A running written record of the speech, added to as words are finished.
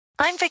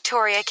I'm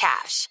Victoria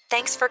Cash.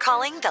 Thanks for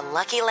calling the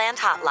Lucky Land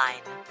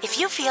Hotline. If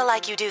you feel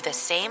like you do the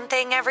same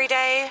thing every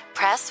day,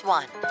 press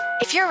 1.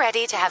 If you're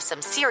ready to have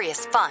some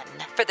serious fun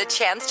for the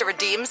chance to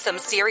redeem some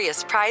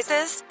serious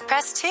prizes,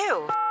 press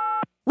 2.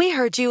 We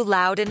heard you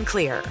loud and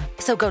clear.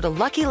 So go to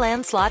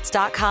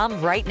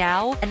LuckyLandSlots.com right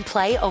now and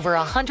play over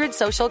 100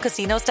 social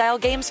casino-style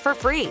games for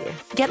free.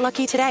 Get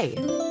lucky today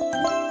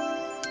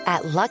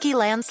at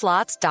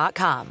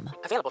LuckyLandSlots.com.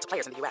 Available to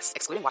players in the U.S.,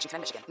 excluding Washington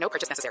and Michigan. No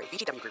purchase necessary.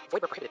 VGW Group.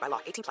 Void where prohibited by law.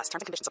 18+. Terms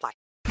and conditions apply.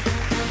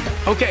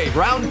 Okay,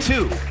 round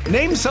 2.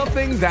 Name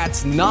something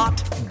that's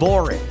not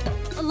boring.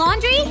 A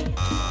laundry?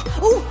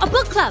 Ooh, a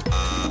book club.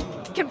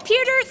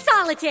 Computer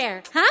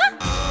solitaire, huh?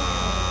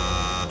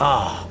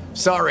 Ah,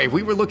 sorry.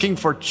 We were looking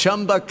for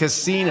Chumba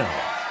Casino.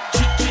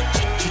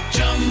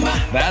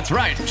 That's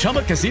right.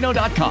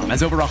 ChumbaCasino.com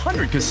has over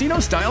 100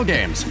 casino-style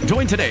games.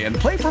 Join today and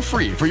play for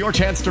free for your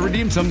chance to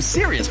redeem some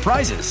serious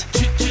prizes.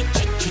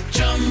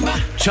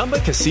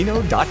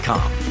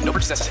 ChumbaCasino.com. No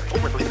purchase necessary.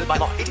 Void where prohibited by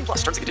law. 18+.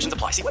 Terms and conditions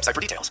apply. See website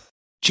for details.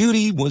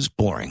 Judy was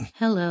boring.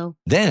 Hello.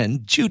 Then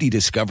Judy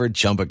discovered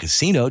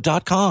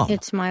ChumbaCasino.com.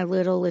 It's my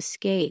little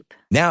escape.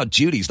 Now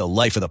Judy's the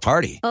life of the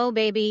party. Oh,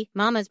 baby,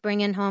 mama's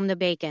bringing home the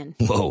bacon.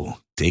 Whoa,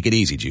 take it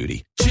easy,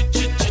 Judy.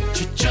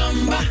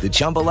 The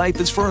Chumba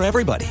life is for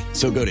everybody.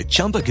 So go to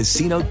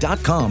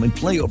ChumbaCasino.com and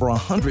play over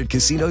 100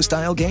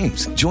 casino-style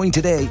games. Join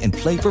today and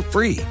play for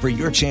free for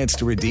your chance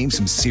to redeem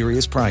some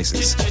serious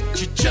prizes.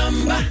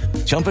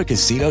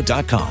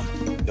 ChumbaCasino.com.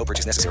 No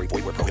purchase necessary.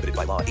 Void where prohibited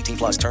by law.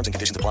 18+. Terms and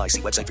conditions apply.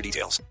 See website for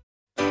details.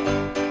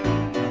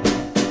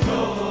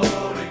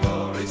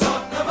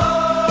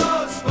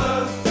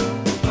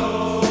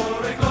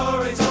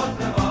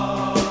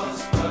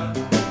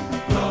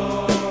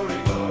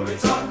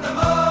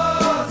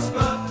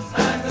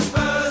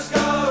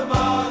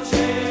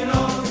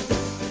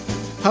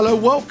 Hello,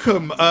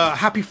 welcome.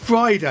 Happy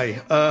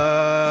Friday.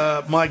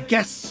 My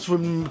guests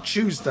from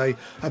Tuesday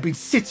have been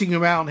sitting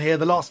around here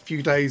the last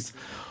few days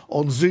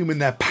on Zoom in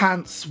their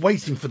pants,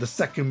 waiting for the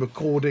second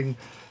recording.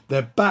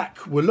 They're back.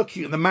 We're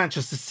looking at the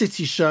Manchester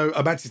City show.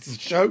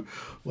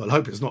 Well, I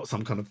hope it's not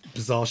some kind of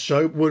bizarre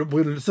show. We'll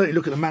certainly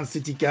look at the Man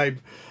City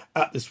game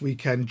at this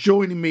weekend.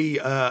 Joining me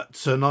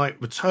tonight,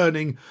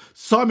 returning,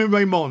 Simon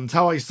Raymond.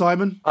 How are you,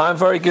 Simon? I'm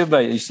very good,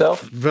 mate.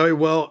 Yourself? Very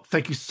well.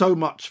 Thank you so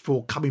much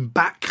for coming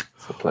back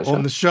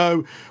on the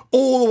show.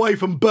 All the way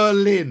from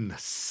Berlin,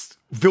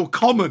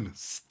 Willkommen,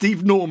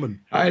 Steve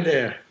Norman. Hi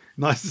there.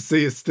 Nice to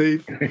see you,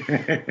 Steve.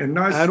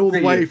 Nice and all to the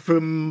see way you.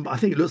 from, I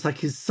think it looks like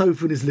his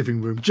sofa in his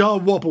living room. Jar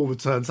Wobble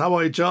returns. How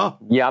are you, Jar?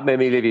 Yeah, I'm in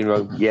my living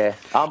room. Yeah,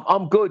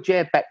 I'm good.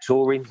 Yeah, back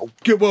touring.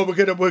 Good. Well, we're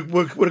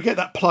gonna get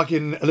that plug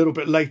in a little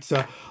bit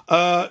later.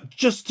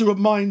 Just to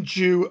remind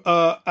you,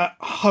 at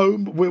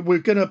home, we're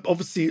gonna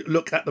obviously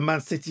look at the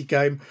Man City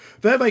game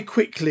very, very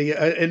quickly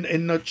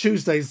in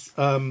Tuesday's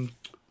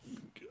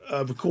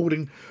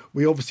recording.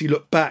 We obviously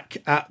look back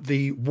at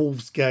the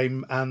Wolves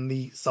game and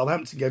the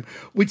Southampton game.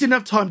 We didn't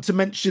have time to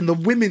mention the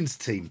women's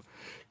team,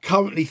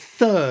 currently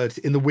third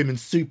in the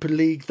Women's Super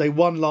League. They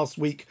won last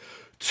week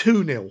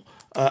 2-0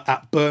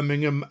 at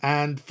Birmingham,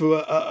 and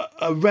for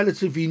a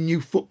relatively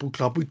new football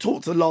club. We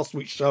talked to last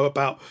week's show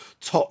about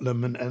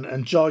Tottenham,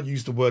 and Jar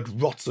used the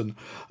word rotten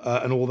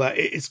and all that.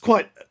 It's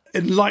quite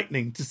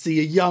enlightening to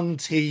see a young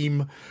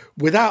team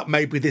without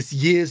maybe this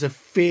years of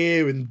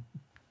fear and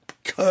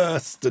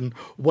cursed and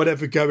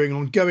whatever going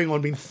on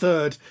being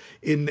third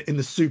in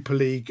the Super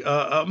League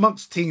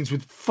amongst teams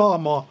with far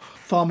more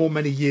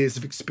many years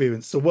of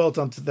experience. So well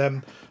done to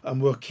them,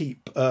 and we'll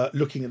keep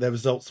looking at their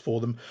results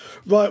for them.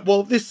 Right,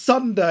 well, this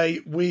Sunday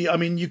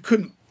you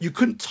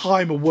couldn't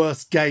time a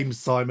worse game,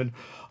 Simon.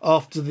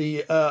 After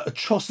the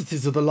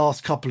atrocities of the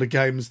last couple of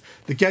games,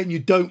 the game you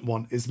don't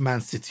want is Man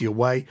City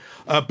away.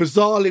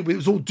 Bizarrely, it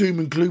was all doom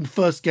and gloom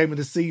first game of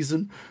the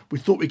season. We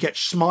thought we'd get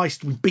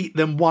schmeiced. We beat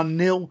them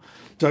 1-0,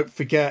 don't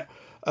forget.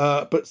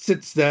 But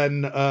since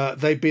then,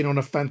 they've been on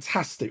a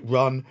fantastic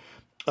run.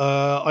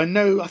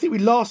 I think we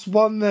last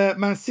won there,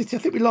 Man City. I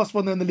think we last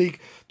won there in the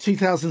league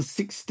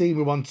 2016.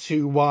 We won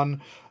 2-1.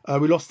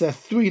 We lost there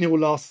 3-0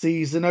 last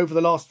season. Over the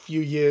last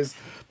few years,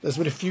 there's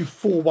been a few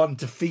 4-1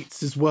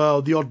 defeats as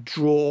well, the odd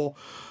draw.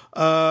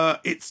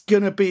 It's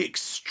going to be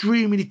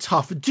extremely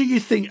tough. Do you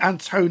think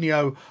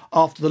Antonio,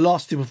 after the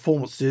last two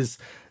performances,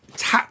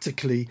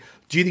 tactically,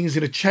 do you think he's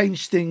going to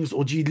change things,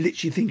 or do you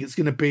literally think it's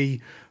going to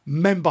be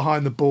men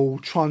behind the ball,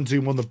 try and do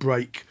them on the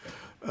break?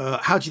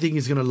 How do you think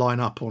he's going to line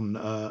up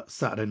on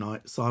Saturday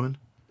night, Simon?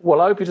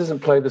 Well, I hope he doesn't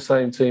play the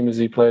same team as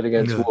he played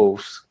against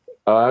Wolves.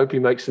 I hope he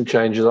makes some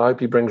changes. I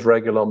hope he brings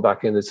Reguilon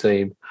back in the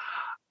team.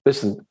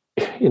 Listen,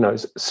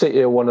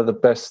 City are one of the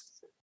best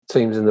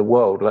teams in the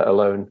world, let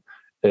alone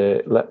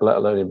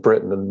in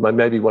Britain, and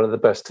maybe one of the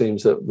best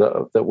teams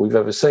that we've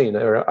ever seen.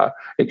 They're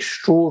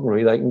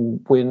extraordinary. They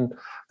can win.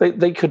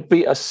 They could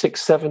beat us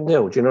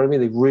 6-7-0. Do you know what I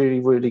mean? They really,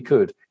 really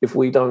could. If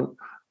we don't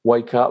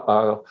wake up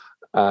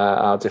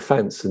our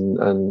defence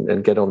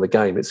and get on the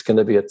game, it's going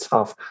to be a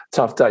tough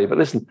day. But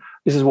listen,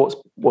 this is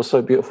what's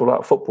so beautiful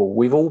about football.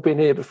 We've all been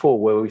here before,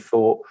 where we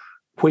thought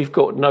we've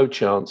got no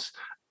chance,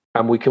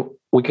 and we can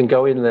we can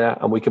go in there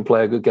and we can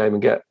play a good game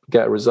and get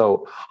a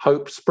result.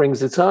 Hope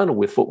springs eternal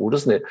with football,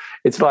 doesn't it?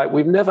 It's like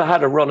we've never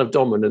had a run of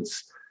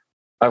dominance,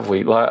 have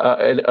we? Like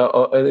in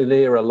an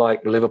era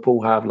like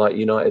Liverpool have, like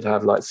United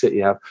have, like City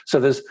have. So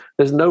there's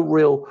no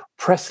real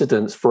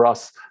precedence for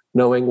us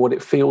knowing what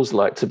it feels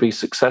like to be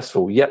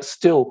successful. Yet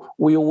still,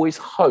 we always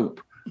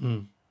hope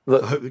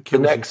that the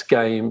next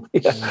game,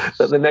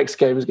 that the next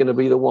game is going to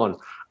be the one.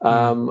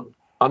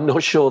 I'm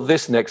not sure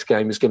this next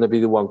game is going to be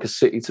the one, because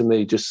City to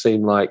me just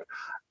seem like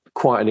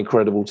quite an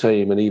incredible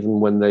team, and even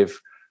when they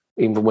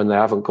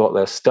haven't got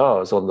their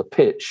stars on the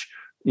pitch,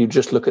 you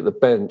just look at the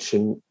bench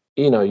and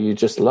you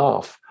just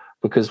laugh,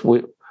 because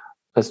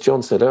as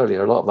John said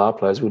earlier, a lot of our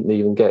players wouldn't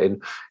even get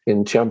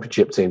in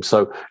championship teams.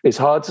 So it's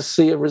hard to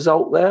see a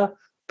result there,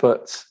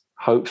 but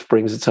hope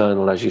springs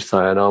eternal, as you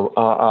say, and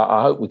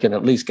I hope we can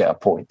at least get a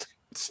point.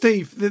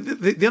 Steve,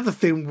 the other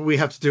thing we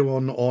have to do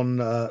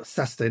on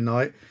Saturday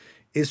night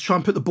is try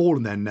and put the ball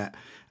in their net.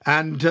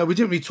 And we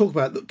didn't really talk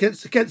about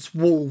it. Against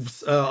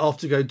Wolves,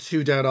 after going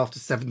 2 down after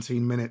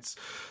 17 minutes,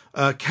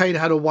 Kane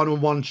had a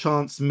one-on-one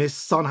chance miss.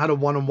 Son had a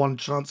one-on-one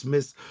chance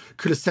miss.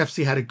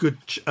 Kulusevski had a good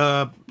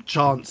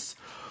chance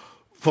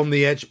from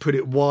the edge, put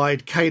it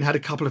wide. Kane had a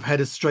couple of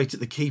headers straight at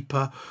the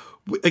keeper.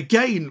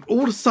 Again,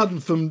 all of a sudden,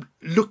 from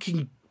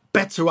looking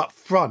better up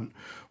front,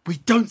 we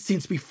don't seem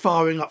to be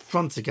firing up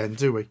front again,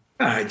 do we?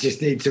 I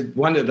just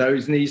one of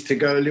those needs to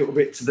go a little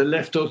bit to the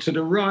left or to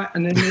the right,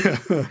 and then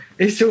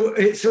it's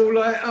all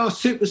like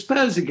Super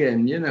Spurs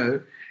again,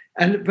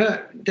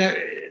 but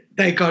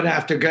they're going to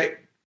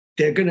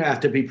have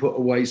to be put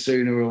away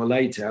sooner or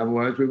later,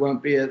 otherwise we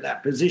won't be at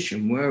that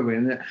position, were we?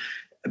 And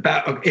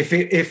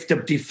if the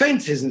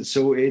defence isn't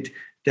sorted,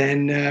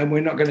 then we're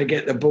not going to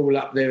get the ball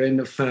up there in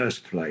the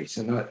first place,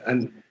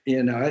 and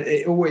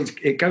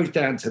it goes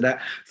down to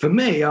that. For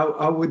me,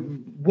 I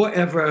would,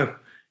 whatever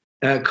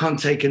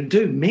Conte can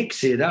do,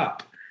 mix it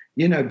up,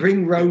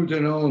 bring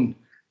Rodon on,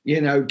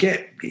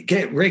 get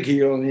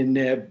Reguilon in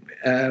there,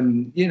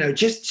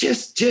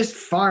 just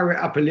fire it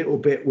up a little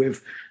bit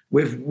with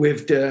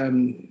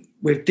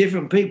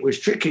different people. It's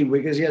tricky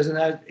because he hasn't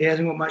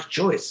got much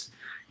choice.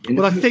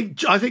 Well, I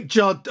think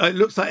it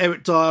looks like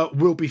Eric Dyer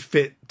will be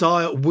fit.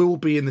 Dyer will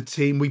be in the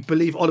team. We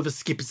believe Oliver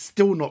Skip is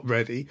still not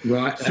ready,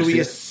 right? So we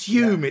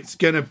assume it's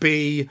going to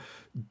be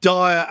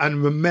Dyer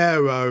and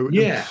Romero.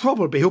 Yeah,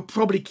 and he'll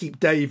probably keep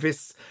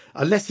Davis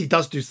unless he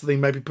does do something.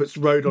 Maybe puts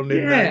Rodon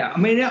in there. Yeah, I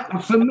mean,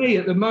 for me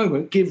at the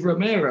moment, give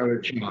Romero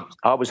a chance.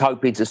 I was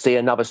hoping to see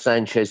another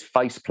Sanchez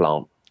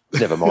faceplant.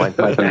 Never mind.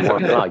 Maybe he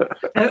won't play.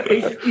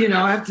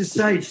 I have to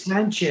say,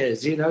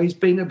 Sanchez.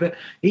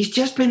 He's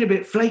just been a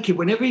bit flaky.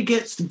 Whenever he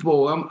gets the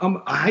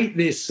ball, I hate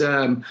this.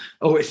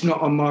 It's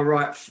not on my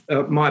right,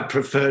 my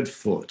preferred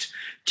foot.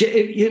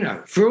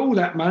 For all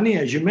that money,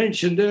 as you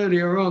mentioned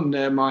earlier on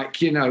there,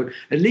 Mike.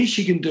 At least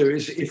you can do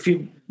is if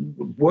you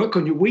work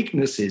on your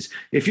weaknesses.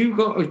 If you've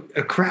got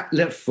a crap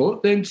left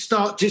foot, then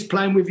start just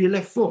playing with your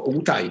left foot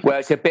all day.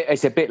 Well, it's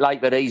a bit late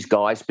for these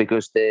guys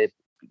because they're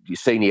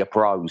senior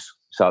pros.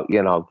 So,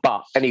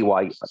 but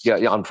anyway,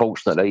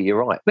 unfortunately,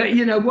 you're right. But,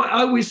 what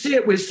I always see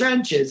it with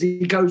Sanchez,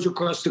 he goes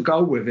across the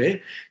goal with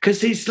it because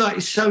he's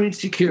so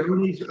insecure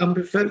and he's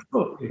unpreferred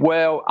foot.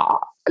 Well,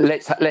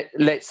 let's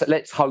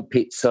hope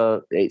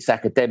it's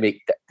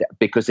academic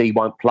because he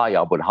won't play,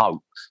 I would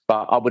hope.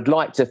 But I would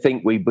like to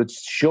think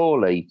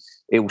surely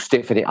he'll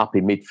stiffen it up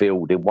in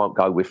midfield. It won't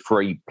go with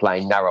 3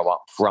 playing narrow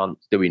up front,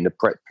 doing the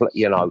prep,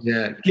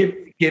 Yeah,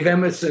 give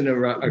Emerson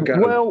a go.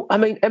 Well, I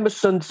mean,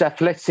 Emerson's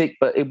athletic,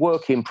 but a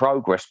work in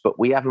progress. But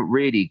we haven't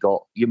really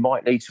got. You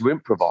might need to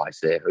improvise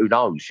there. Who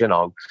knows?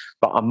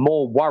 But I'm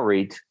more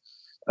worried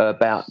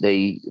about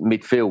the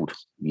midfield.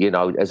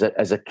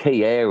 As a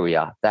key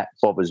area that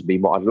bothers me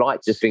more. I'd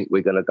like to think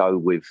we're going to go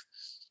with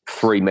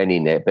 3 men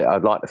in there, but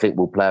I'd like to think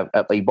we'll play.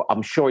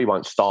 I'm sure he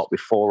won't start with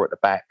 4 at the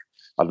back.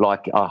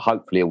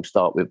 Hopefully he'll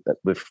start with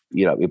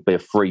it'll be a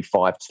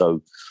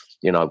 3-5-2.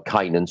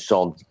 Kane and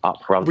Son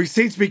up front. We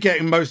seem to be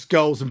getting most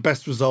goals and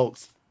best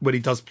results when he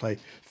does play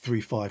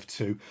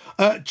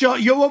 3-5-2.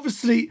 John, you're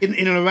obviously in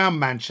and around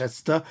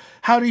Manchester.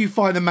 How do you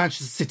find the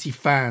Manchester City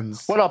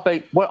fans? Well,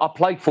 I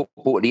played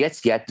football at the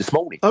Etihad this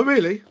morning. Oh,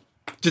 really?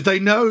 Did they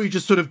know you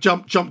just sort of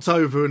jumped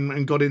over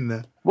and got in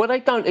there? Well, they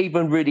don't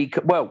even really.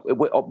 Well,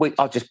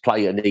 I just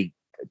play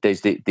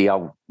there's the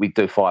old. We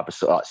do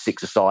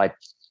 6-a-side.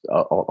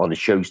 On a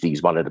Tuesday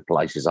is one of the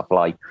places I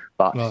play,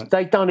 but right.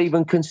 They don't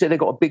even consider they've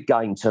got a big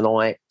game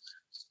tonight.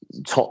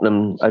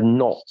 Tottenham are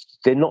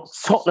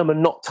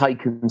not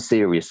taken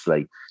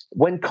seriously.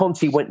 When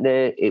Conte went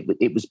there,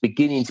 it was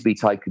beginning to be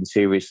taken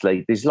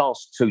seriously. These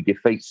last 2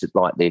 defeats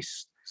like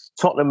this,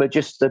 Tottenham are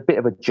just a bit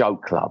of a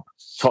joke club.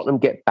 Tottenham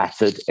get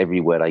battered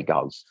everywhere they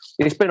go.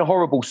 It's been a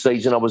horrible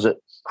season. I was at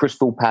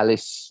Crystal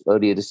Palace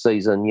earlier this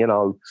season,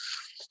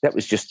 That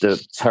was just a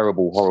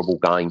terrible, horrible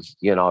game,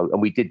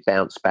 and we did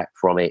bounce back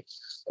from it.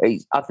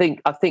 I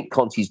think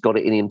Conte's got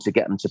it in him to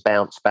get them to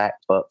bounce back,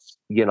 but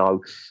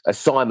as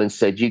Simon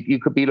said, you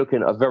could be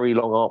looking at a very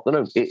long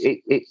afternoon.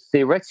 It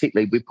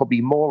theoretically, we're probably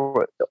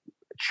more at a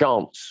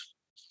chance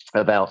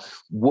about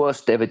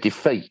worst ever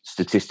defeat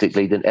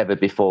statistically than ever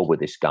before with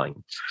this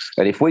game.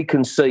 And if we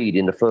concede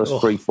in the first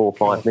 3, 4,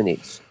 5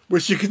 minutes,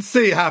 which you can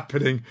see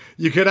happening,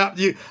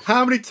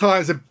 how many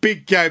times a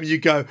big game you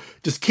go,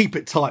 just keep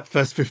it tight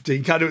first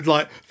 15, kind of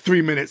like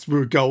 3 minutes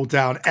we're a goal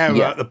down,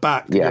 error at the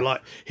back, and you're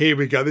like, here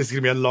we go, this is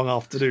going to be a long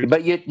afternoon.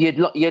 But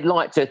you'd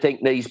like to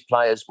think these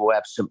players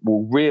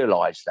will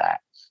realise that.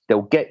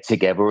 They'll get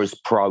together as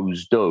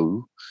pros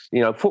do.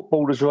 You know,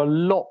 footballers are a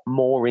lot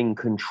more in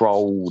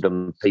control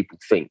than people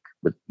think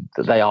that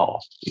they are,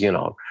 you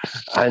know.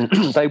 And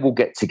they will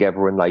get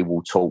together and they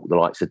will talk, the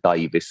likes of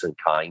Davis and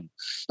Kane.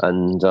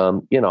 And,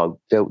 you know,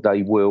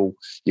 they will,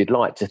 you'd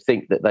like to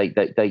think that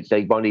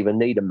they won't even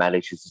need a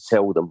manager to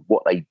tell them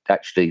what they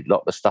actually,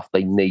 like the stuff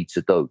they need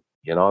to do,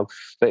 you know.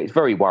 But it's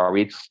very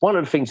worried. One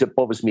of the things that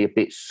bothers me a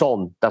bit,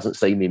 Son doesn't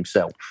seem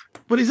himself.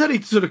 But he's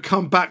only sort of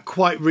come back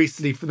quite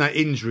recently from that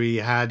injury he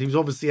had. He was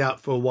obviously out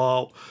for a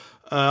while.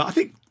 I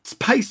think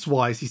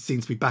pace-wise, he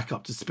seems to be back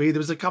up to speed. There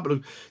was a couple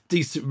of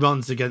decent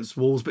runs against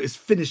Wolves, but his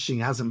finishing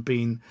hasn't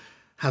been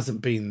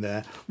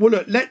there. Well,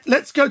 look,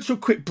 let's go to a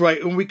quick break.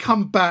 And when we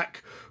come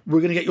back, we're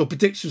going to get your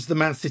predictions for the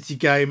Man City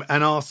game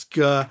and ask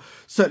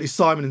certainly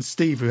Simon and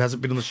Steve, who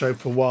hasn't been on the show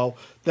for a while,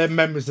 their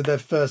memories of their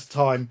first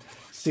time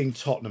seeing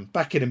Tottenham.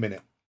 Back in a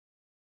minute.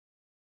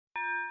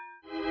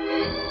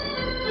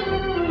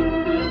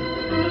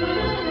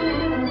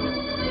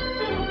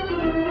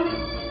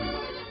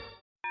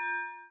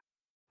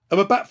 And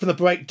we're back from the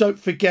break. Don't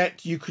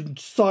forget, you can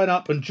sign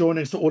up and join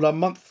us at all our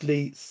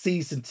monthly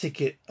season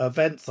ticket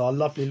events, our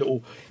lovely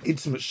little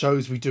intimate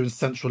shows we do in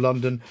central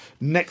London.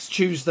 Next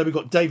Tuesday, we've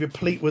got David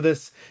Pleat with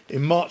us.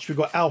 In March, we've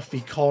got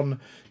Alfie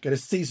Conn. Go to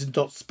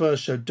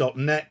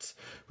season.spurshow.net.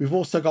 We've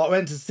also got our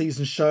end of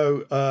season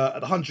show at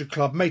the 100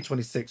 Club, May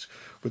 26th,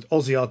 with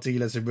Ozzy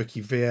Ardiles and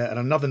Ricky Veer. And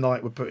another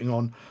night we're putting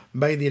on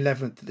May the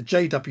 11th at the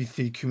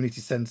JWC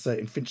Community Centre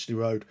in Finchley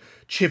Road.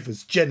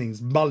 Chivers,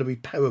 Jennings, Mullery,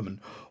 Perriman.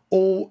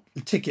 All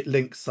the ticket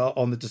links are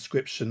on the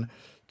description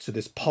to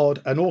this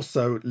pod, and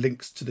also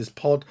links to this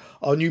pod,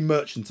 our new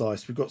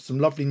merchandise. We've got some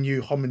lovely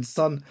new Homin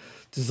Sun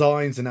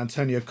designs and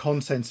Antonio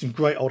content, some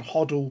great old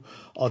Hoddle,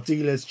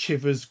 Ardiles,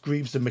 Chivers,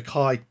 Greaves and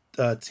Mackay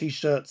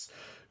t-shirts.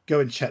 Go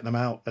and check them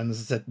out. And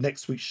as I said,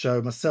 next week's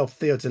show, myself,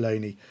 Theo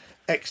Delaney,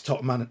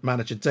 ex-Tottenham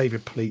manager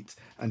David Pleat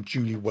and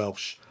Julie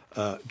Welsh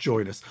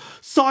join us.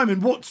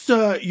 Simon, what's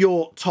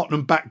your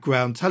Tottenham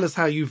background? Tell us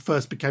how you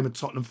first became a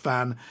Tottenham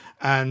fan,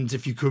 and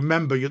if you can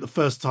remember the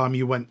first time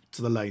you went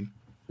to the Lane.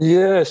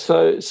 Yeah,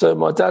 so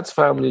my dad's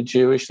family are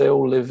Jewish. They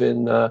all lived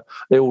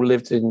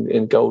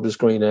in Golders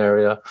Green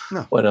area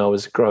when I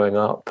was growing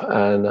up,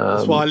 and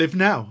that's why I live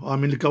now.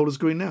 I'm in the Golders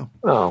Green now.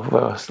 Oh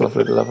well, it's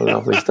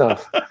lovely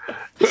stuff.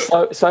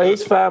 So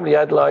his family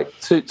had like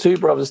two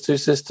brothers, two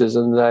sisters,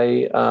 and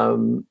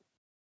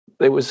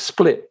it was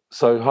split.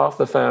 So half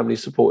the family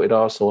supported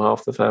Arsenal,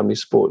 half the family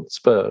supported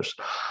Spurs.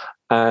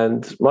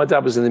 And my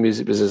dad was in the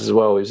music business as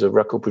well. He was a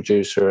record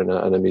producer and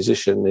a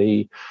musician.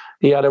 He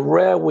had a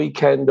rare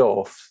weekend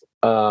off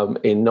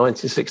in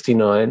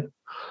 1969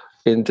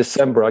 in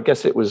December. I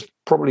guess it was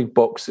probably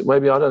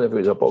maybe I don't know if it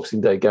was a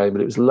Boxing Day game,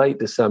 but it was late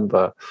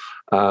December.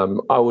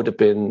 I would have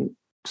been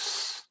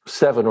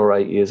 7 or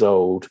 8 years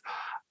old,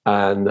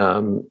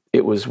 and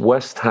it was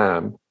West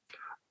Ham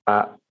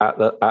at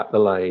the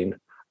Lane.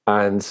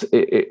 And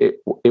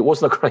it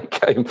wasn't a great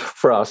game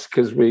for us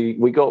because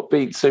we got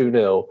beat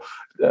 2-0.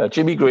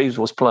 Jimmy Greaves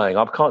was playing.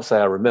 I can't say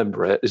I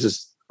remember it. This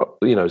is,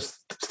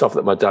 stuff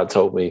that my dad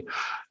told me,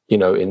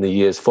 in the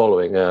years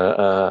following.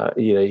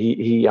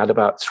 He had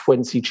about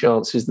 20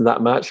 chances in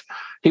that match.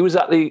 He was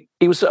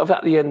sort of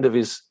at the end of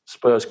his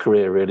Spurs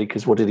career, really,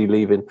 because what did he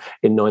leave in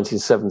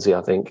 1970,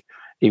 I think?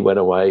 He went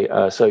away.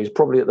 So he's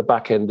probably at the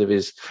back end of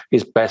his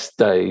best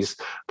days.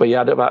 But he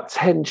had about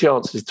 20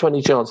 chances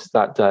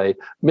that day,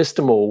 missed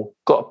them all,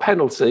 got a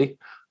penalty,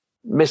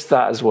 missed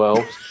that as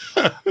well.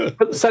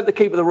 But sent the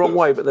keeper the wrong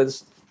way, but then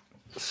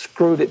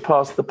screwed it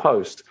past the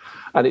post.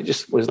 And it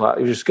just was like,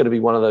 it was just going to be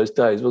one of those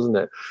days, wasn't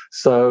it?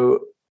 So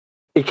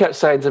he kept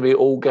saying to me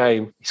all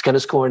game, he's going to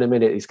score in a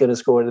minute, he's going to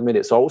score in a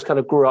minute. So I always kind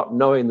of grew up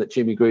knowing that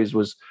Jimmy Greaves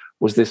was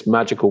this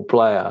magical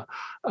player.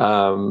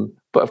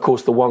 But of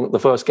course, the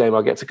first game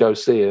I get to go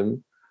see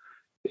him,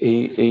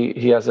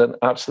 he has a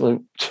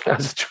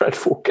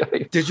dreadful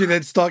game. Did you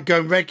then start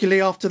going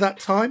regularly after that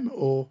time,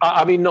 or?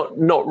 I mean,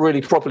 not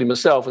really properly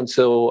myself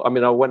until I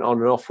went on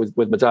and off with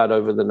my dad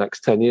over the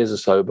next 10 years or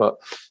so. But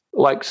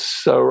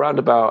so around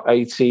about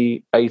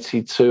 80,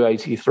 82,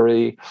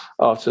 83,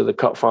 after the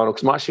cup final,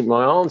 because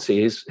my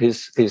auntie,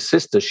 his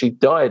sister, she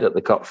died at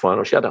the cup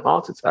final. She had a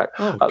heart attack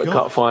the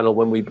cup final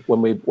when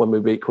we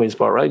beat Queen's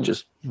Park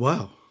Rangers.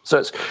 Wow. So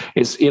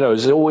it's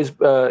always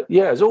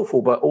it's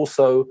awful, but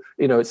also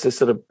it's this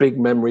sort of big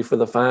memory for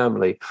the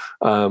family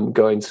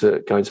going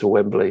to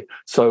Wembley.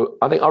 So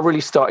I think I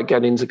really started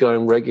getting into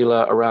going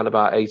regular around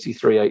about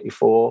 83,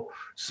 84.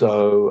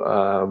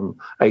 So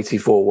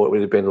 84, what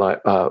would have been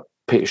like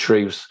Peter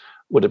Shreves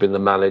would have been the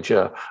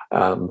manager,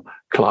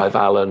 Clive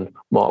Allen,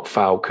 Mark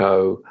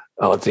Falco,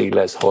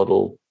 Ardiles,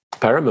 Hoddle.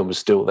 Perriman was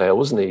still there,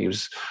 wasn't he? He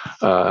was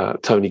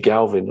Tony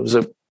Galvin. It was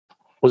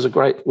was a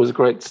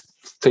great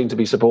team to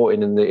be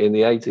supporting in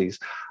the 80s.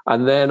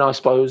 And then I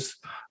suppose,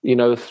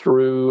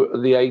 through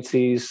the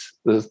 80s,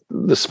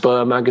 the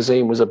Spur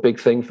magazine was a big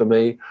thing for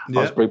me.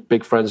 I was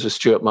big friends with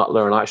Stuart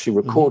Mutler, and I actually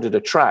recorded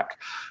a track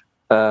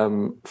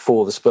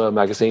for the Spur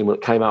magazine when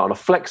it came out on a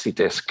flexi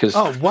disc. Because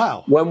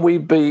when we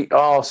beat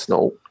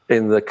Arsenal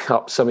in the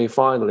Cup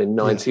semi-final in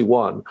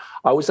 91,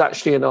 I was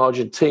actually in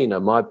Argentina.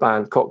 My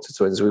band, Cocktail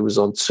Twins, we was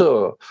on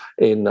tour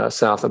in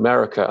South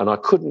America, and I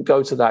couldn't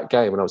go to that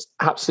game, and I was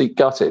absolutely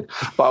gutted.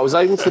 But I was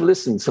able to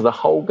listen to the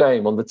whole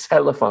game on the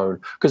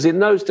telephone, because in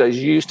those days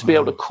you used to be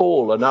able to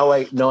call an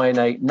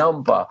 0898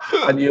 number,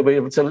 and you'll be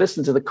able to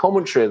listen to the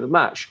commentary of the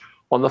match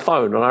on the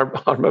phone. And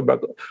I remember I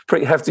got a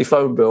pretty hefty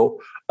phone bill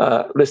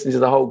listening to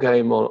the whole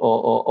game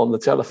on the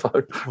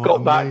telephone.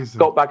 Got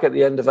back at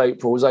the end of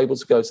April, was able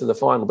to go to the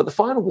final. But the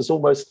final was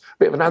almost a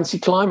bit of an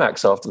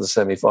anticlimax after the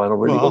semi-final,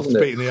 really, wasn't it?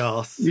 Beating the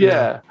arse.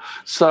 Yeah.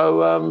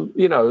 So,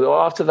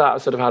 after that, I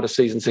sort of had a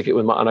season ticket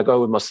and I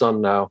go with my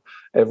son now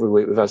every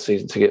week. We've had a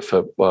season ticket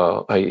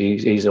for,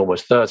 he's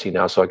almost 30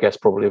 now, so I guess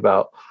probably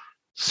about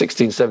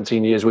 16,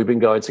 17 years we've been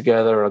going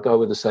together, and I go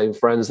with the same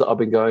friends that I've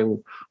been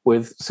going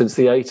with since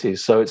the 80s.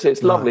 So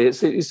it's lovely.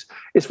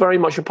 It's very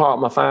much a part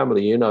of my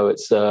family.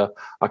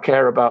 I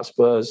care about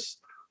Spurs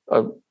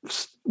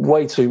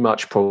way too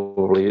much,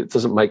 probably. It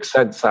doesn't make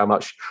sense how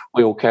much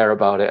we all care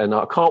about it. And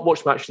I can't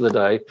watch Match of the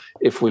Day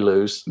if we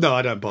lose. No,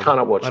 I don't bother.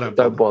 Cannot watch it.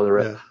 Don't bother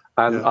it. Yeah.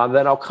 And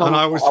then I'll come. And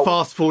I always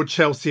fast forward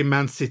Chelsea and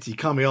Man City.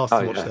 Can't be asked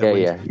to watch their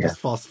wins. Just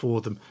fast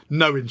forward them.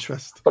 No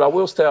interest. But I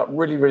will stay up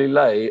really, really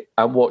late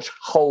and watch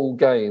whole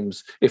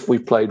games if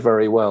we've played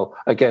very well.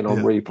 Again on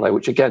replay,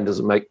 which again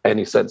doesn't make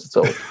any sense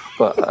at all.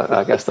 But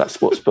I guess that's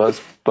what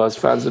Spurs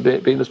fans are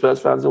being the Spurs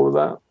fans all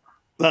about.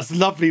 That's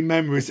lovely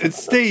memories. And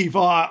Steve,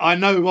 I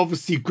know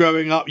obviously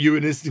growing up you were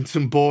an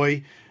Islington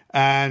boy,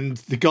 and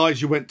the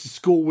guys you went to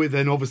school with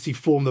and obviously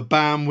formed the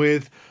band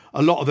with,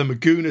 a lot of them are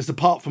Gooners,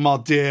 apart from our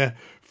dear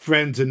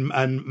friend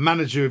and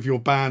manager of your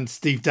band,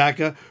 Steve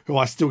Dagger, who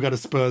I still go to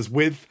Spurs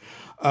with.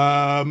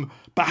 But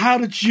how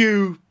did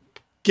you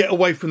get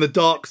away from the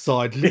dark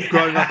side,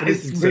 growing up in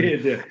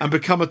Islington, and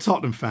become a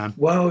Tottenham fan?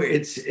 Well,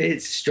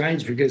 it's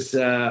strange because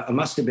I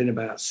must have been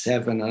about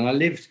 7, and I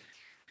lived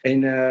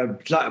in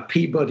like a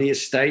Peabody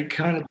estate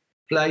kind of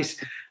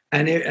place,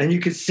 and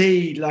you could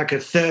see like a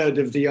third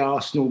of the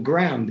Arsenal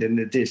ground in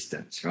the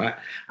distance, right?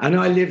 And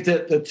I lived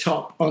at the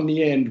top on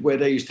the end where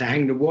they used to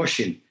hang the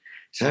washing.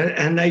 So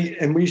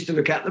and we used to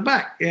look at the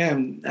back,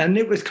 and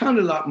it was kind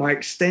of like my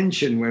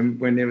extension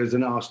when there was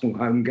an Arsenal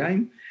home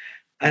game,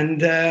 and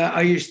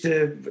they used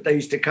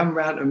to come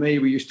round to me.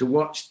 We used to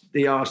watch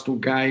the Arsenal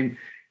game.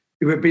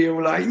 It would be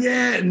all like,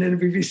 and then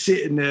we'd be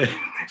sitting there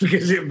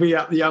because it would be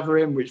up the other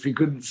end, which we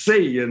couldn't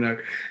see, and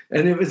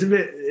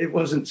it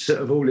wasn't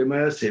sort of all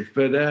immersive,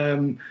 but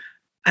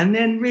and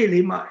then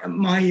really my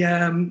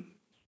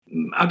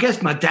I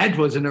guess my dad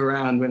wasn't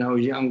around when I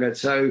was younger,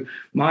 so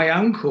my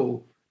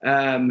uncle.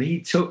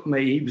 He took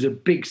me, he was a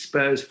big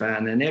Spurs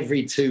fan, and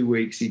every 2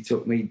 weeks he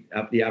took me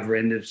up the other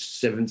end of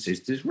Seven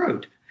Sisters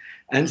Road.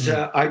 And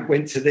so I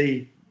went to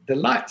the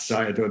light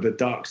side or the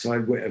dark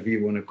side, whatever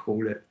you want to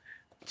call it.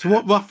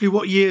 So roughly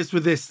what years were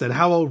this then?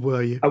 How old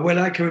were you? Well,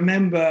 I can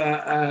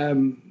remember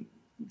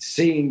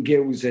seeing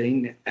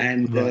Gilzine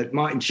and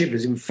Martin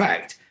Chivers. In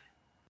fact,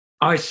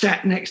 I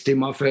sat next to him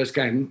my first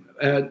game.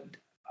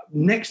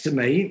 Next to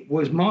me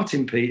was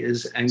Martin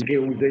Peters and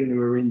Gilzine, who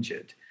were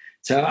injured.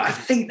 So I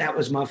think that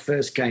was my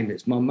first game.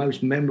 It's my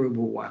most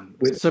memorable one.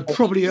 So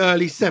probably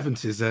early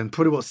 70s then?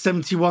 Probably what,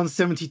 71,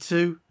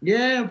 72?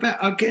 Yeah,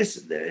 but I guess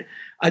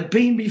I'd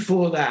been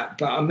before that.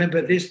 But I remember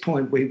at this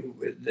point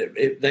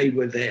they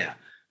were there.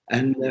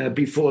 And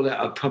before that,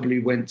 I probably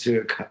went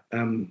to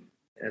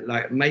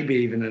like maybe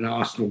even an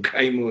Arsenal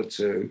game or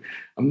two.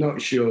 I'm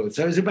not sure.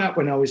 So it was about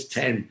when I was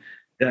 10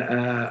 that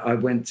I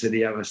went to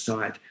the other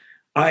side.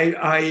 I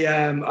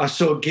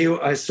saw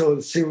I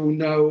saw Cyril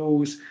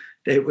Knowles.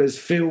 There was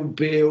Phil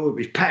Beale, it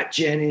was Pat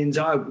Jennings.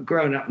 I'd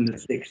grown up in the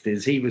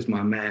 60s. He was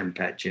my man,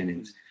 Pat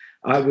Jennings.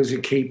 I was a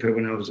keeper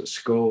when I was at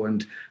school,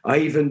 and I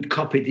even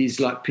copied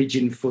his like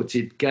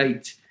pigeon-footed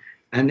gait.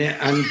 And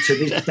to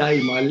this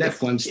day, my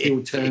left one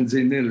still turns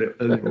in a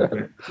little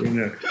bit,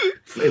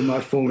 in my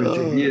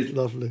formative years.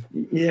 Lovely.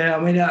 Yeah, I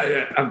mean,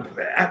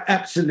 I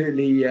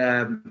absolutely.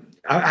 I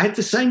had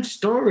the same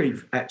story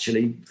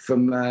actually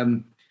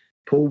from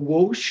Paul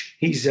Walsh.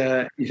 He's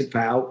a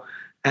pal.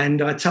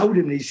 And I told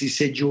him this. He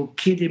said, "You're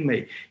kidding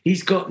me."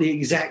 He's got the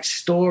exact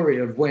story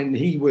of when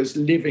he was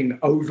living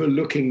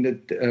overlooking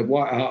the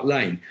White Hart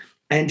Lane.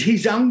 And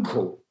his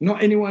uncle,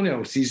 not anyone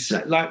else, he's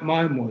like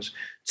mine was,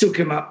 took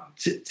him up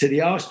to the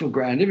Arsenal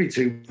ground every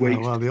 2 weeks.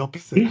 Oh, well, the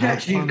opposite. He's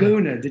actually a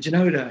Gooner. Did you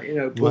know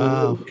that?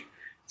 Paul Walsh.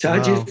 So I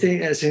just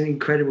think that's an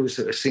incredible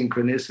sort of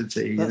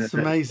synchronicity. That's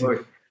amazing.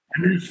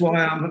 And that's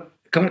why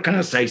Can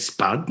I say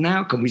Spud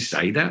now? Can we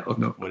say that or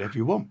not? Whatever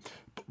you want.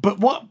 But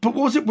what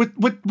was it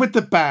with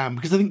the band?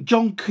 Because I think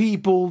John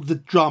Keeble, the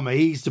drummer,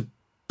 he's a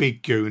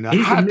big gooner.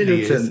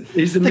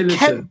 He's the militant. The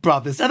Kent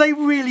brothers, are they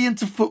really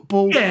into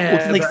football? Yeah,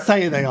 or do they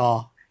say they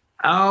are?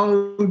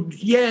 Oh,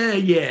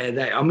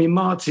 yeah. I mean,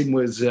 Martin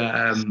was,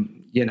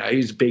 he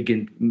was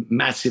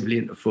massively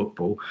into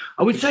football.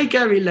 I would say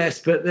Gary less,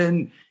 but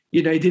then,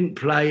 he didn't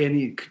play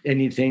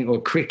anything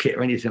or cricket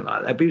or anything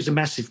like that. But he was a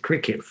massive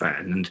cricket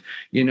fan and,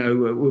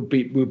 would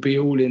be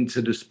all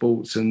into the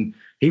sports and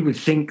he would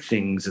think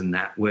things and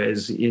that.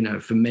 Whereas,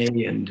 for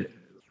me and,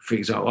 for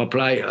example,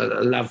 I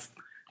love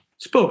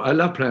sport. I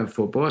love playing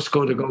football. I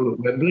scored a goal at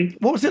Wembley.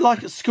 What was it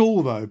like at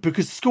school, though?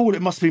 Because school,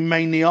 it must be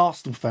mainly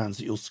Arsenal fans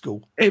at your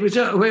school. It was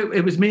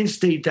me and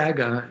Steve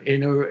Dagger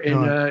in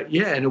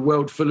a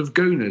world full of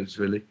gooners,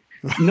 really.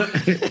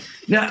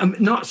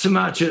 Not so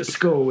much at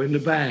school in the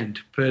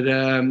band, but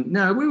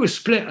no, we were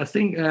split. I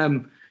think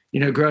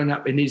growing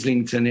up in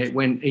Islington, it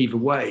went either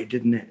way,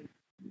 didn't it?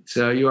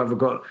 So you either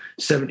got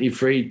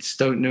 73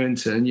 Stoke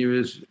Newington, you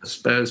was a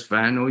Spurs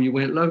fan, or you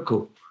went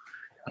local,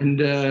 and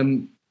there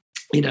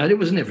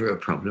was never a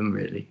problem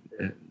really.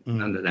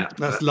 None of that.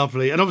 That's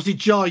lovely. And obviously,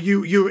 Jar,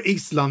 you were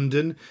East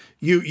London.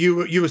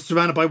 You were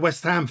surrounded by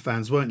West Ham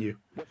fans, weren't you?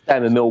 West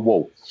Ham and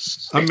Millwall.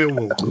 And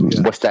Millwall.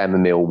 Yeah. West Ham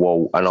and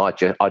Millwall. And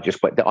I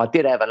just went. I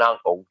did have an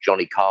uncle,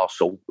 Johnny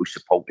Castle, who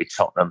supported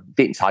Tottenham.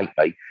 Didn't take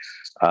me.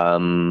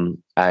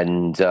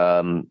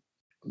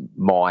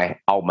 My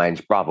old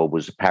man's brother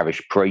was a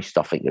parish priest,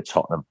 I think, at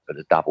Tottenham for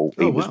the double.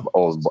 He was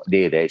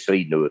near there, so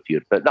he knew a few.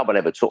 But no one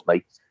ever took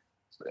me.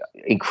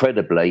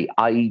 Incredibly,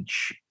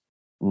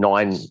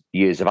 9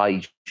 years of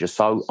age or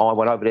so, I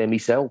went over there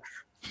myself.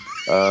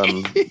 At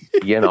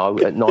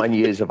 9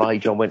 years of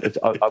age, I went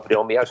over there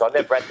on my own. So I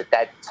never had the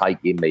dad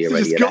taking me or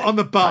anything. Just got on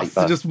the bus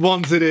and just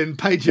wandered in,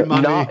 paid your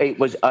money. No, it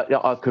was. I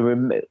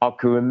can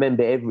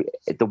remember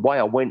the way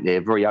I went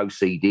there. Very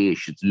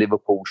OCD-ish. It's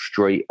Liverpool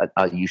Street.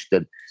 I'd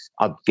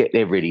get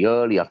there really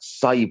early. I'd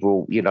save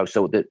all,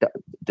 so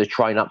the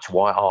train up to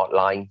White Hart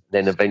Lane.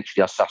 Then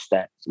eventually I sussed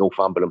out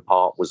Northumberland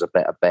Park was a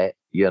better bet,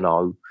 and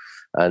all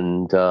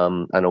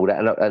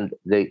that. And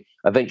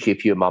eventually a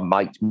few of my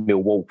mates,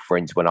 Millwall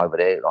friends, went over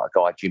there, like a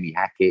guy, Jimmy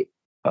Hackett,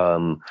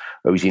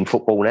 who's in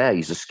football now.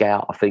 He's a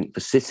scout, I think, for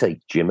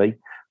City, Jimmy.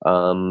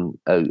 He's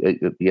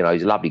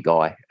a lovely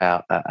guy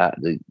out at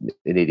the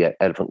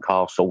Elephant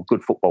Castle,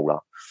 good footballer.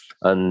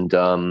 And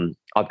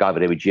I'd go over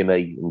there with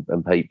Jimmy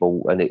and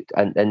people, and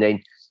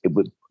then it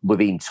would,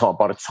 within time,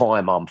 by the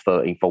time I'm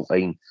 13,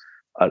 14,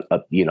 I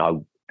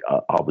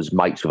was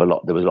mates with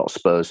there was a lot of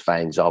Spurs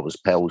fans I was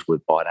pals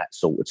with by that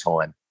sort of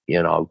time,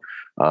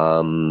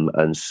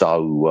 and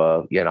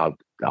so,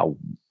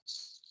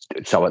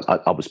 so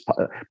I was,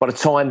 by the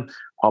time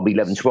I'm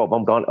 11, 12,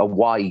 I'm going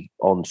away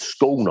on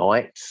school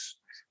nights,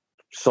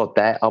 sod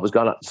that, I was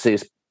going up to see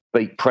us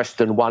beat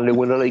Preston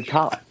 1-0 in the League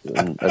Cup,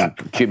 and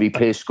Jimmy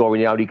Pearce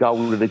scoring the only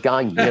goal of the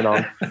game,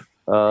 and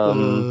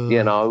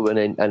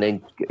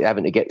then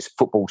having to get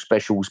football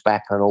specials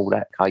back and all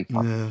that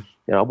caper. Yeah.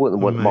 I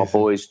wouldn't want my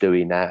boys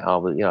doing that. I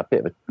was, a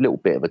little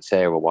bit of a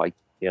tearaway,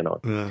 Yeah.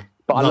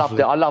 But I loved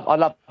it. I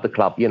love the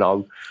club,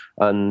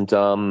 and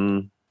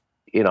I'm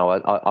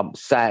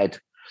sad.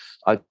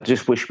 I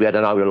just wish we had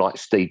an owner like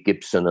Steve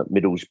Gibson at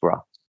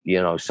Middlesbrough.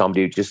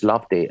 Somebody who just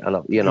loved it, and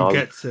who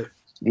gets it.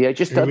 Yeah, I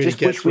just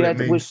wish we had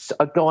was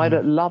a guy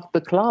that loved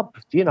the club.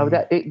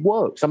 That it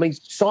works. I mean,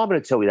 Simon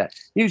will tell you that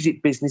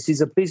music business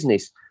is a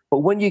business, but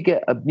when you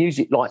get a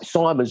music like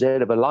Simon's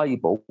head of a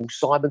label,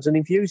 Simon's an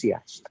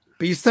enthusiast.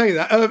 But you say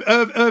that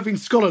Irving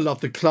Scholar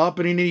loved the club,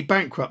 and he nearly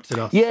bankrupted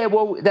us. Yeah,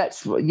 well,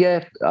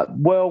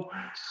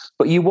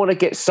 but you want to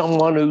get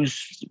someone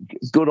who's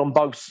good on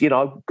both,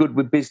 good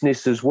with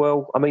business as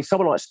well. I mean,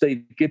 someone like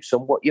Steve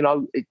Gibson,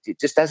 it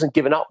just hasn't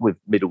given up with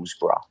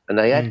Middlesbrough, and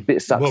they had a bit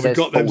of success. Well, we've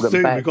got them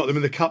soon. We've got them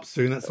in the cup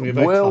soon. That's going to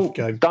be a very tough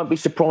game. Don't be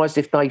surprised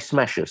if they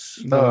smash us.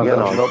 No,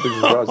 not be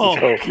surprised at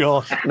all.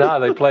 God.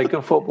 No, they play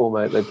good football,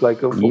 mate. They play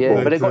good football.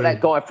 Yeah, but they've got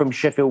that guy from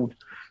Sheffield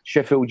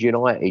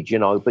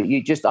United, but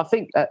you just, I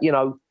think,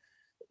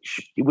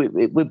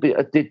 it would be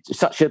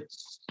such a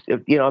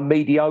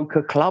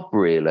mediocre club,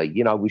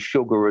 really, with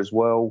Sugar as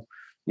well,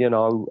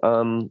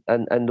 and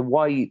the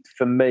way,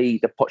 for me,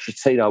 the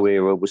Pochettino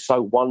era was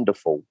so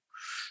wonderful,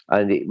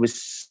 and it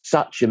was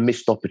such a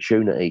missed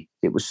opportunity.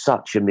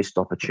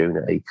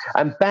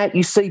 And bad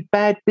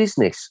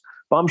business,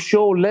 but I'm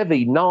sure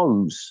Levy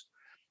knows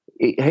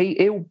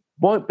he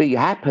won't be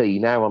happy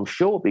now, I'm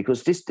sure,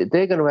 because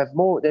they're going to have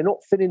more. They're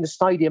not filling the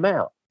stadium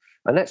out.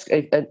 And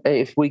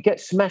if we get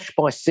smashed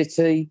by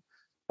City,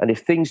 and if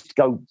things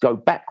go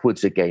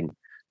backwards again,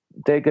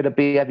 they're going to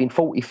be having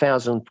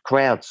 40,000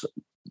 crowds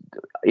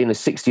in a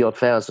 60-odd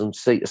thousand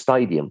seat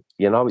stadium.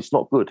 It's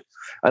not good.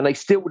 And they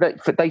still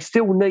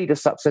need a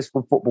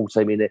successful football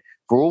team in there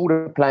for all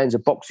the plans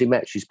of boxing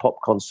matches, pop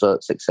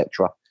concerts,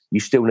 etc. You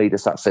still need a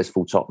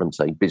successful Tottenham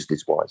team,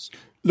 business-wise.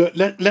 Look,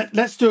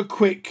 let's do a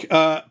quick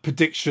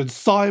prediction.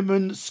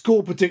 Simon,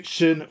 score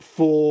prediction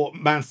for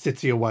Man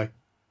City away.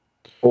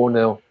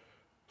 4-0.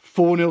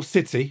 4-0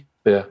 City?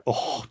 Yeah.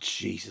 Oh,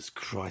 Jesus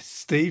Christ.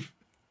 Steve?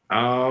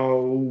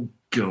 Oh,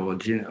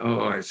 God. You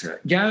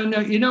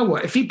know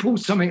what? If he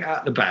pulls something out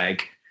of the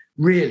bag,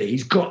 really,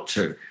 he's got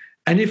to.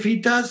 And if he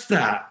does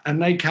that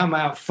and they come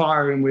out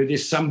firing with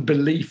some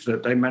belief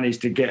that they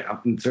managed to get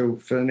up until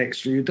for the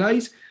next few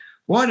days,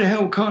 why the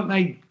hell can't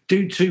they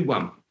do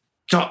 2-1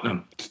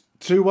 Tottenham?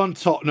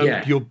 2-1 Tottenham.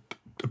 Yeah. You're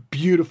a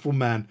beautiful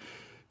man.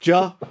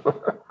 Ja?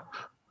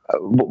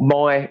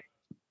 My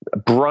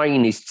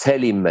brain is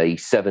telling me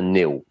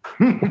 7-0.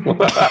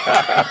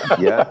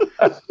 Yeah.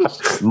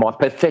 My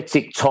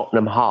pathetic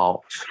Tottenham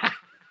heart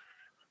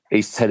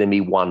is telling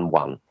me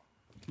 1-1.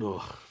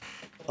 Oh.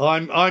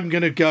 I'm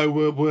going to go.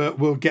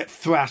 We'll get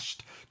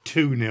thrashed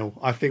 2-0.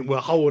 I think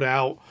we'll hold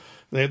out.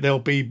 There'll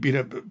be a bit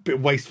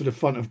of waste for the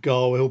front of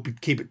goal. He'll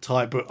keep it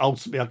tight, but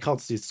ultimately I can't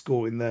see us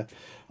scoring there.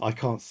 I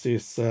can't see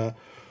us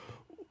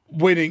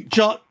winning.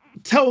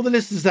 Tell the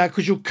listeners that,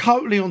 because you're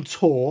currently on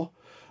tour.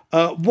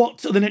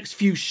 What are the next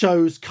few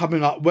shows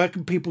coming up? Where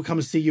can people come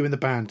and see you in the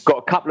band? Got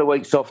a couple of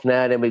weeks off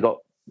now. Then we got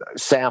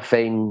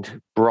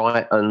Southend,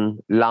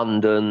 Brighton,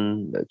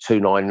 London,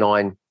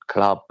 299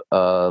 Club,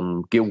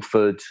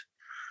 Guildford,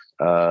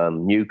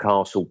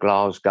 Newcastle,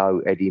 Glasgow,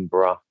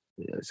 Edinburgh.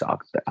 So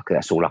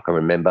that's all I can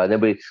remember. And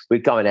then we're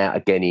going out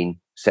again in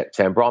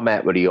September. I'm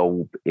out with the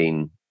Orb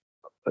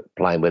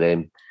playing with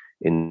them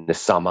in the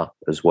summer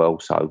as well.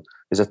 So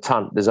there's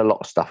a lot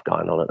of stuff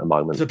going on at the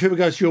moment. So people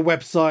go to your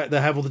website, they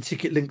have all the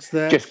ticket links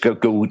there. Just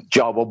Google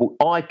Jar Wobble.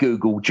 I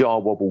Google Jar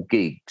Wobble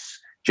gigs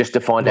just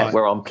to find out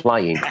where I'm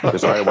playing,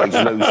 because I always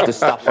lose the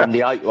stuff from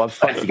the agent. I'm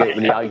supposed to get it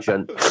from the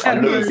agent. I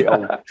lose it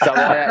all. So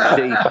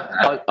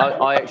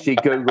I actually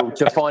Google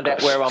to find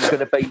out where I'm going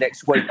to be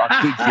next week.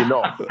 I kid you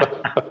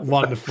not.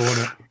 Wonderful,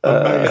 isn't it?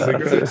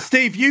 Amazing.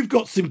 Steve, you've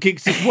got some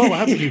gigs as well,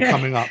 haven't you,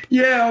 coming up?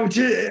 Yeah,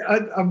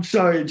 I'm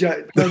sorry,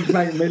 Jack. Don't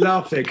make me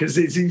laugh there, because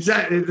it's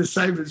exactly the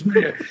same as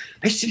me.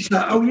 It's just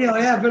like, oh yeah,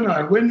 I haven't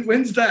I?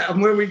 When's that?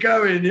 And where are we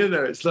going? You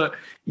know, it's like,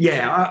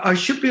 yeah, I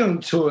should be on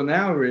tour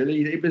now,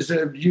 really. It was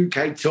a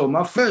UK tour,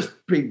 my first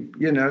big,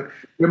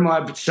 with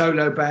my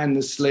solo band,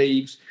 The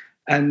Sleeves.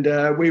 And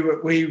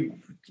we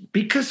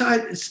because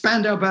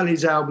Spandau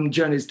Ballet's album,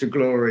 Journeys to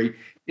Glory,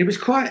 it was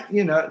quite,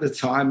 at the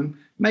time,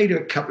 made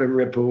a couple of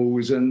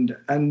ripples, and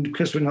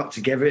because we're not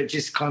together, it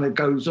just kind of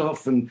goes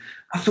off. And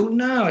I thought,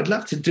 no, I'd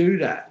love to do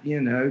that,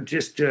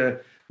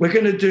 we're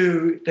going to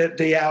do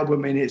the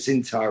album in its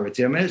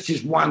entirety. I mean, it's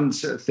just one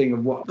sort of thing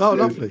of what. Oh,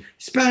 lovely.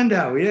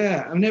 Spandau,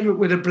 yeah. I'm never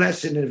with a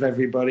blessing of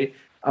everybody.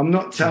 I'm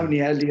not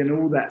Tony Ellie and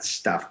all that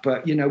stuff,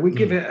 but, we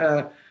give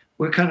it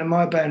we're kind of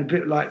my band, a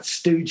bit like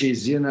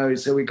Stooges,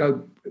 so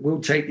we'll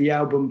take the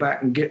album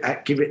back and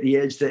give it the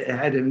edge that it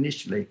had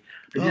initially.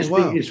 I just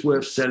think it's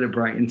worth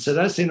celebrating. So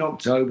that's in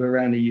October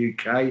around the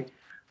UK.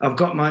 I've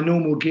got my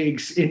normal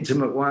gigs,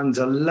 intimate ones.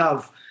 I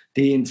love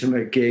the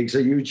intimate gigs.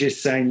 Are you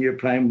just saying you're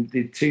playing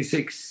the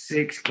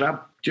 266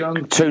 Club,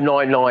 John?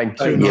 299.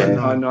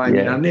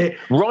 299. Yeah.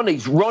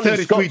 Ronnie's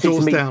Scott's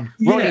is down.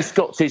 Ronnie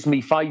Scott's is my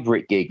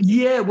favourite gig.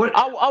 Yeah. Well,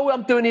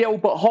 I'm doing the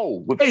Albert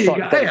Hall with there you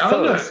go. Hey,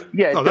 look.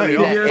 Yeah.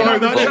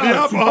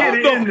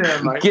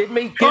 Give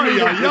me.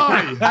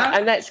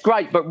 And that's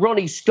great. But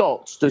Ronnie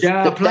Scott's, that's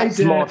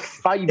my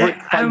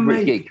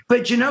favourite gig.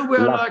 But you know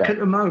where I like at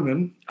the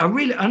moment? I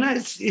know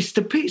it's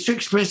the Pizza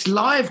Express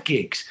live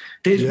gigs.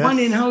 There's one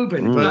in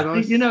Holborn.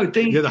 Nice.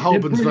 The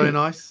Holborn's very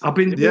nice. I've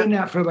been doing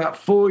that for about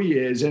 4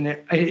 years, and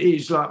it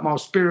is like my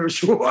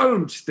spiritual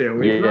home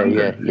still.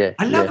 Yeah.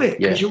 I love it,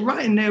 because you're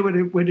right in there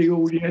with the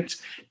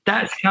audience.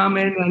 That's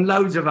coming, and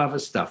loads of other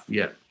stuff.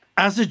 Yeah.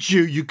 As a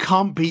Jew, you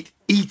can't beat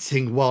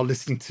eating while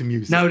listening to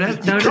music. You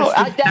can't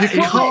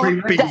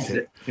beat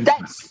it.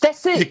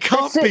 That's it. You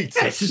can't beat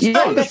it.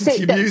 That's it.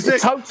 To music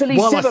that's totally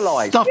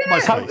civilised.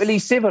 Totally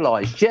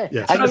civilised. Yeah.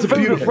 Yes, and that's the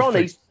food at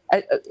Ronnie's. thing.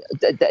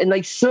 And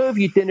they serve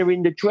you dinner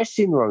in the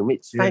dressing room.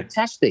 It's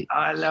fantastic.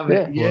 I love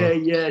it.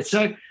 Yeah.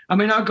 So, I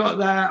mean, I got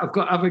that. I've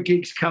got other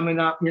gigs coming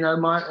up.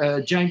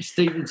 My James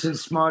Stevenson,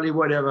 Smiley,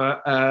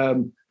 whatever.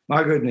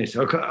 My goodness.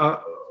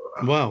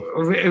 Wow.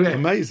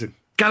 Amazing.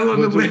 Go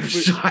on the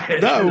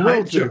website. No,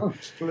 will do.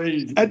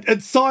 Please.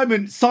 And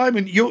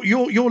Simon,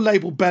 your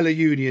label Bella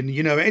Union,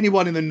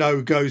 anyone in the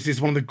know goes,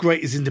 is one of the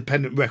greatest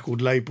independent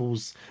record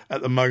labels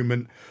at the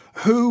moment.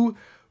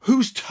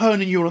 Who's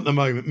turning you on at the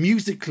moment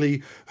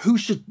musically? Who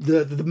should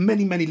the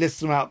many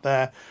listeners out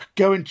there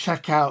go and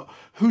check out?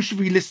 Who should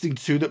we be listening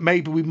to that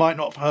maybe we might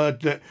not have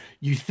heard, that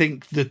you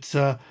think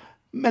that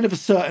men of a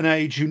certain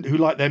age who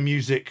like their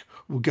music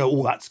will go,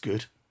 oh, that's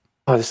good?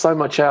 Oh, there's so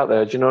much out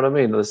there. Do you know what I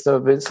mean? There's never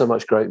been so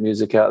much great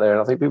music out there.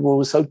 And I think people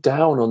were so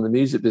down on the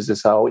music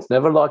business. Oh, it's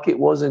never like it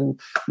was in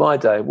my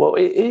day. Well,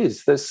 it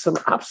is. There's some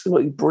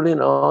absolutely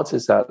brilliant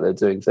artists out there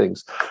doing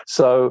things.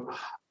 So,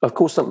 of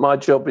course, my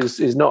job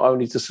is not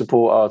only to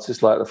support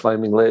artists like the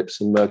Flaming Lips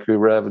and Mercury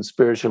Rev and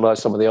spiritualise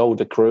some of the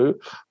older crew,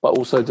 but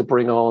also to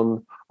bring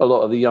on a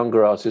lot of the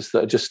younger artists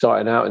that are just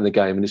starting out in the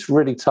game. And it's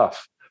really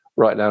tough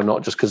right now,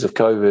 not just because of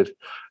COVID.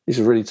 It's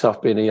really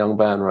tough being a young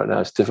band right now.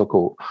 It's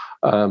difficult.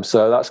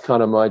 So that's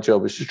kind of my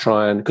job, is to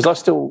try and, because I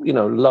still,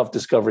 love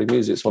discovering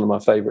music. It's one of my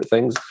favourite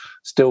things.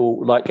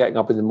 Still like getting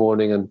up in the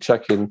morning and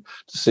checking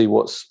to see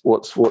what's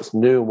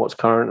new and what's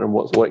current and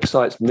what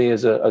excites me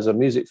as a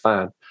music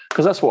fan.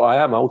 Because that's what I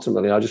am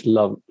ultimately. I just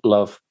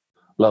love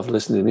love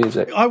listening to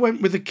music. I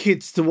went with the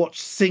kids to watch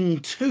Sing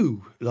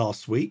 2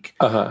 last week,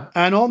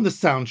 and on the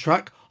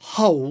soundtrack,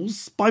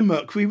 Holes by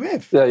Mercury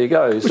Rev. There you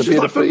go. It's a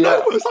beautiful. I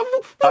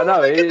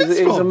know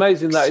it's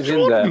amazing that it's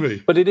in there,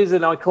 but it is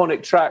an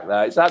iconic track.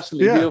 There, it's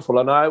absolutely beautiful.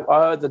 And I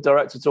heard the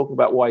director talking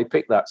about why he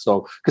picked that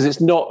song, because it's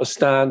not a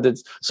standard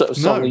sort of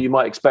song that you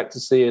might expect to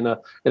see in an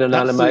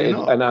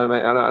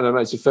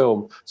animated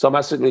film. So I'm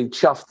absolutely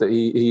chuffed that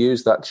he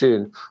used that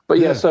tune.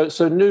 But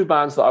so new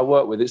bands that I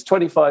work with. It's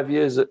 25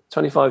 years of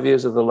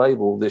the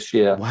label this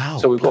year. Wow!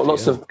 So we've got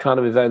lots of kind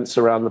of events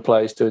around the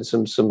place, doing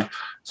some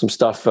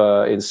stuff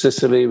in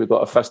Sicily. We've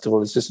got a festival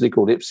in Sicily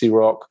called Ipsy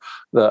Rock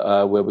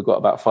where we've got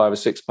about 5 or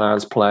 6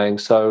 bands playing.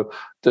 So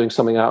doing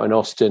something out in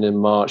Austin in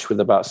March with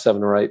about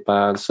 7 or 8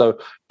 bands. So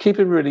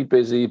keeping really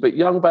busy, but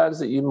young bands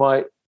that you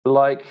might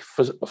like,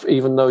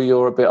 even though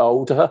you're a bit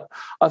older.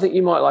 I think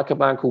you might like a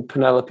band called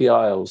Penelope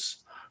Isles.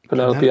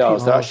 Penelope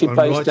Isles. They're actually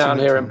based down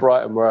here in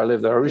Brighton, where I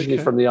live. They're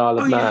originally from the Isle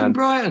of Man. Oh, you're from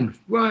Brighton,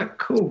 right?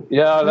 Cool.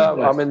 Yeah,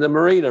 I'm in the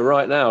marina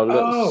right now.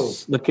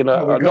 Looking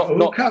at. I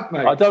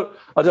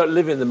don't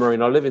live in the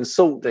marina. I live in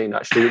Saltdean,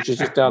 actually, which is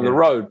just down the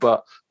road.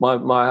 But my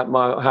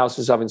house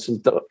is having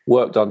some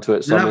work done to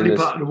it. So lovely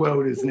part of the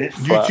world, isn't it?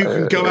 You two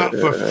can go out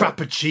for a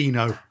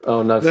frappuccino.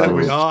 Oh no! There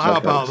we are. How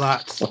about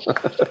that?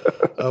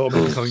 I'm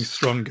making something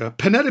stronger.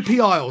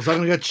 Penelope Isles. I'm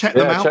going to go check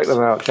them out.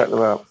 Check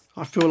them out.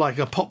 I feel like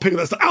a pop picker.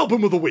 That's the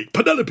album of the week,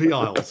 Penelope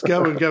Isles.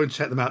 Go and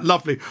check them out.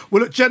 Lovely.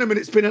 Well, look, gentlemen,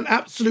 it's been an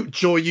absolute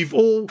joy. You've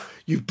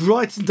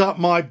brightened up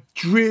my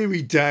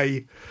dreary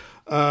day.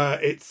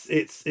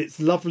 It's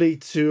lovely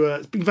to.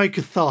 It's been very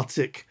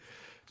cathartic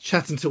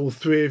chatting to all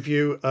three of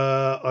you.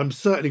 I'm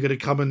certainly going to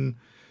come and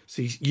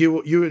see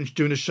you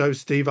doing a show,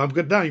 Steve. I'm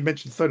good now. You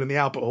mentioned Stone in the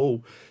Albert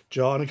Hall,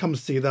 John, and come and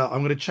see that. I'm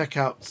going to check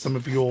out some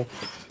of your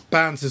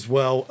bands as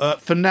well.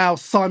 For now,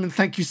 Simon,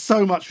 thank you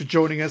so much for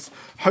joining us.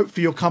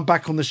 Hopefully you'll come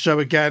back on the show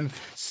again.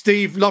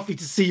 Steve, lovely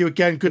to see you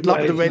again. Good luck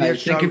with the radio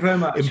show Thank you very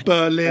much in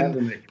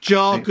Berlin.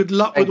 Jar, good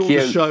luck with all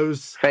the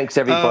shows. Thanks,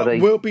 everybody.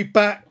 We'll be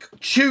back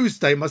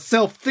Tuesday.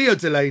 Myself, Theo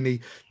Delaney,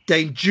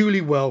 Dame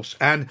Julie Welsh,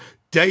 and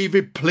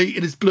David Pleat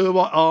in his Blue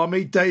White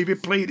Army.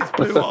 David Pleat in his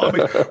Blue White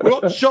Army.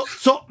 We're not shot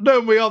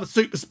Tottenham. We are the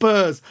Super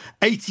Spurs.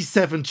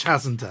 87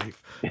 Chaz and Dave.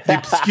 The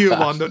obscure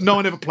one that no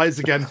one ever plays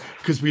again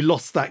because we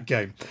lost that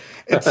game.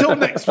 Until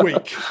next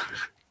week,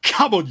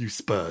 come on, you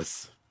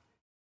Spurs.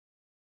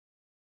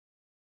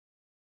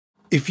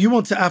 If you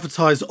want to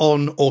advertise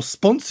on or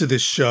sponsor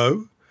this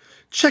show,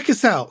 check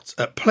us out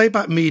at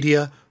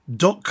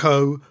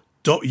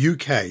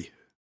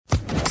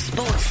playbackmedia.co.uk.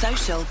 Sports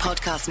Social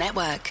Podcast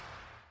Network.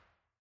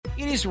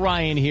 It is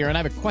Ryan here, and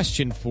I have a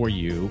question for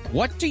you.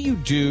 What do you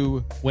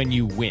do when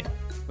you win?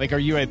 Like, are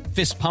you a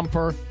fist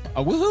pumper,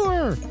 a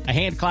woohooer, a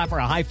hand clapper,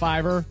 a high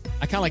fiver?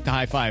 I kind of like the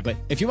high five, but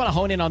if you want to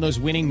hone in on those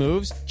winning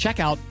moves, check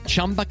out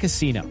Chumba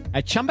Casino.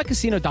 At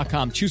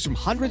ChumbaCasino.com, choose from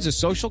hundreds of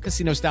social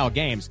casino style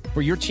games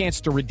for your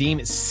chance to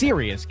redeem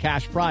serious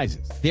cash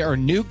prizes. There are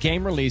new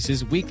game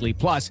releases weekly,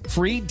 plus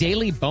free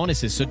daily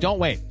bonuses. So don't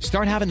wait.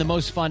 Start having the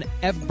most fun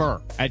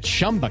ever at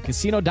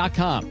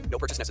ChumbaCasino.com. No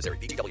purchase necessary.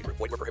 VGW Group.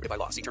 Void where prohibited by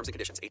law. See terms and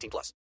conditions. 18+.